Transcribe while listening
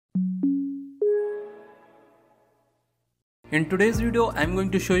In today's video, I'm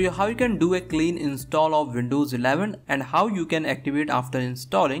going to show you how you can do a clean install of Windows 11 and how you can activate after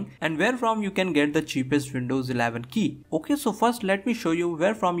installing and where from you can get the cheapest Windows 11 key. Okay, so first let me show you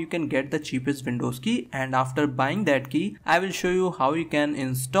where from you can get the cheapest Windows key, and after buying that key, I will show you how you can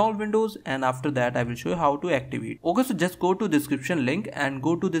install Windows, and after that I will show you how to activate. Okay, so just go to description link and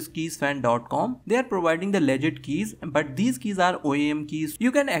go to this keysfan.com. They are providing the legit keys, but these keys are OEM keys.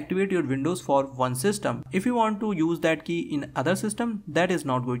 You can activate your Windows for one system. If you want to use that key in other system, that is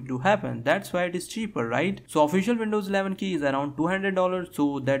not going to happen. That's why it is cheaper, right? So official Windows 11 key is around $200,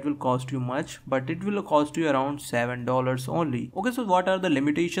 so that will cost you much, but it will cost you around $7 only. Okay, so what are the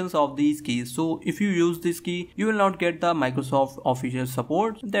limitations of these keys? So if you use this key, you will not get the Microsoft official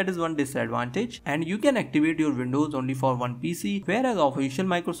support. That is one disadvantage, and you can activate your Windows only for one PC, whereas official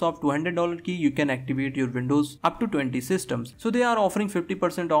Microsoft $200 key, you can activate your Windows up to 20 systems. So they are offering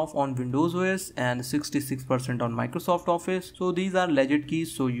 50% off on Windows OS and 66% on Microsoft Office. So these are legit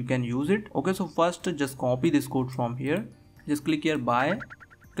keys, so you can use it. Okay, so first just copy this code from here. Just click here buy,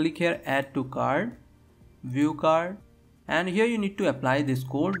 click here add to cart, view cart, and here you need to apply this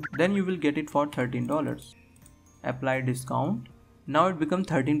code. Then you will get it for $13. Apply discount. Now it becomes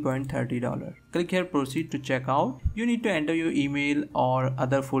 $13.30. Click here proceed to checkout. You need to enter your email or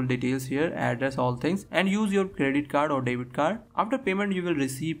other full details here, address, all things, and use your credit card or debit card. After payment you will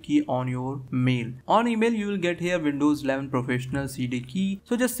receive key on your mail. On email you will get here Windows 11 Professional CD key.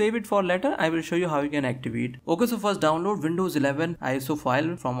 So just save it for later. I will show you how you can activate. Okay, so first download Windows 11 ISO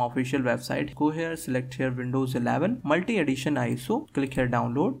file from official website. Go here, select here Windows 11 multi-edition ISO. Click here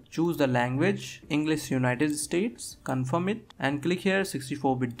download. Choose the language English United States. Confirm it and click here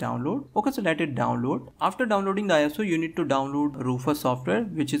 64-bit download. Okay, so let it download. After downloading the ISO, you need to download Rufus software,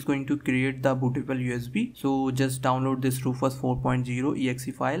 which is going to create the bootable USB. So just download this Rufus 4.0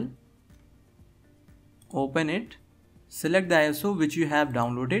 exe file. Open it. Select the ISO which you have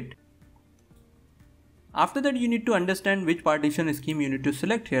downloaded. After that, you need to understand which partition scheme you need to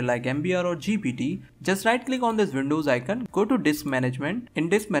select here, like MBR or GPT. Just right click on this Windows icon, go to disk management. In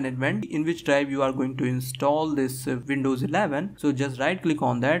disk management, in which drive you are going to install this Windows 11. So just right click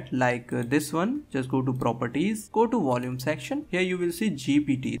on that, like this one. Just go to properties, go to volume section. Here you will see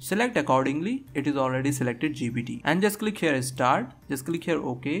GPT. Select accordingly. It is already selected GPT. And just click here start. Just click here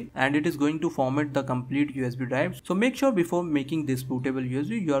OK. And it is going to format the complete USB drive. So make sure before making this bootable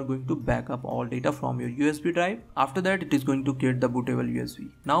USB, you are going to back up all data from your USB drive. After that, it is going to create the bootable USB.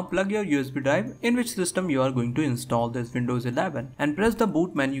 Now plug your USB drive in which system you are going to install this Windows 11 and press the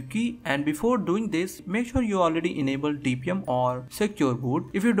boot menu key. And before doing this, make sure you already enable TPM or secure boot.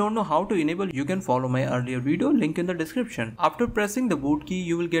 If you don't know how to enable, you can follow my earlier video, link in the description. After pressing the boot key,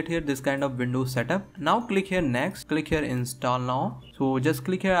 you will get here this kind of Windows setup. Now click here next, click here install now. So just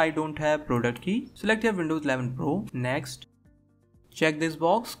click here I don't have product key. Select here Windows 11 Pro, next. Check this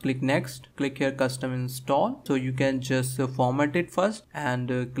box, click next, click here custom install. So you can just format it first and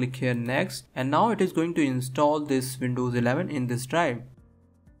click here next, and now it is going to install this Windows 11 in this drive.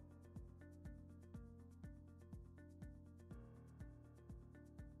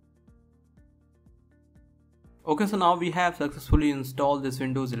 Okay, so now we have successfully installed this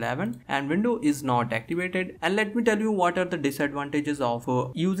Windows 11 and window is not activated. And let me tell you what are the disadvantages of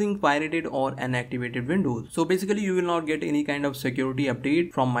using pirated or unactivated Windows. So basically you will not get any kind of security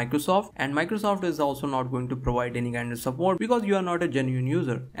update from Microsoft, and Microsoft is also not going to provide any kind of support because you are not a genuine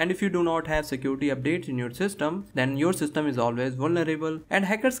user. And if you do not have security updates in your system, then your system is always vulnerable and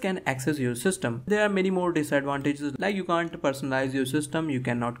hackers can access your system. There are many more disadvantages, like you can't personalize your system, you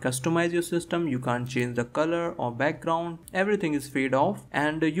cannot customize your system, you can't change the color or background, everything is fade off,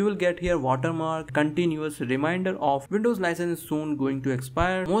 and you will get here watermark, continuous reminder of Windows license soon going to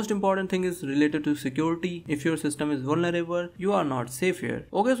expire. Most important thing is related to security. If your system is vulnerable, you are not safe here.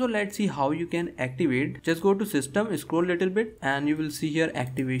 Okay, so let's see how you can activate. Just go to system, scroll little bit, and you will see here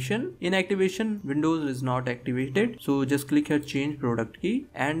activation. In activation, Windows is not activated, so just click here change product key,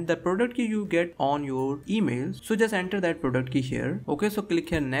 and the product key you get on your emails. So just enter that product key here. Okay, so click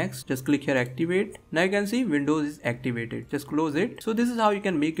here next, just click here activate. Now you can see Windows is activated. Just close it. So this is how you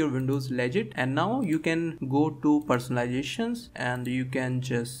can make your Windows legit. And now you can go to personalizations and you can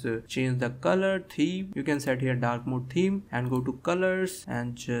just change the color theme. You can set here dark mode theme and go to colors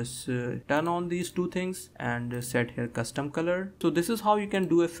and just turn on these two things and set here custom color. So this is how you can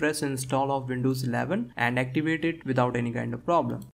do a fresh install of Windows 11 and activate it without any kind of problem.